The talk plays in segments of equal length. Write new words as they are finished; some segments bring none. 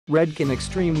Redken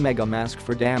Extreme Mega Mask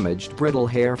for damaged brittle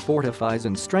hair fortifies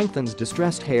and strengthens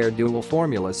distressed hair. Dual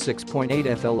formula 6.8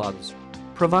 FLUs.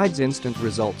 Provides instant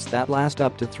results that last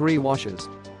up to 3 washes.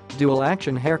 Dual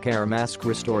action hair care mask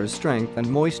restores strength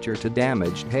and moisture to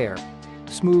damaged hair.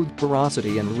 Smooth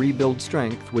porosity and rebuild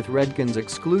strength with Redken's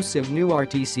exclusive new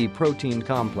RTC protein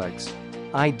complex.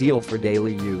 Ideal for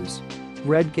daily use.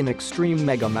 Redken Extreme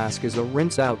Mega Mask is a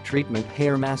rinse-out treatment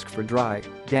hair mask for dry,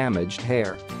 damaged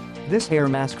hair. This hair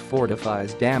mask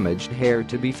fortifies damaged hair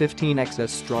to be 15x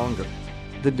stronger.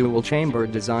 The dual-chamber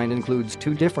design includes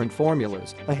 2 different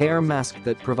formulas, a hair mask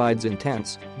that provides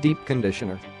intense, deep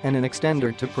conditioner, and an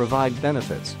extender to provide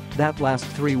benefits that last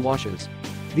 3 washes.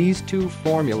 These 2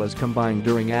 formulas combine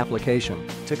during application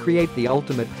to create the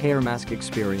ultimate hair mask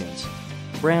experience.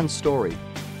 Brand story.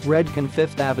 Redken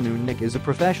Fifth Avenue NYC is a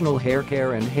professional hair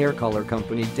care and hair color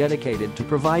company dedicated to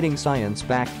providing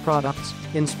science-backed products,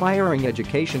 inspiring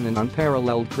education and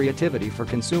unparalleled creativity for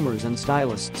consumers and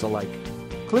stylists alike.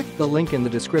 Click the link in the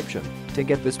description to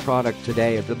get this product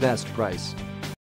today at the best price.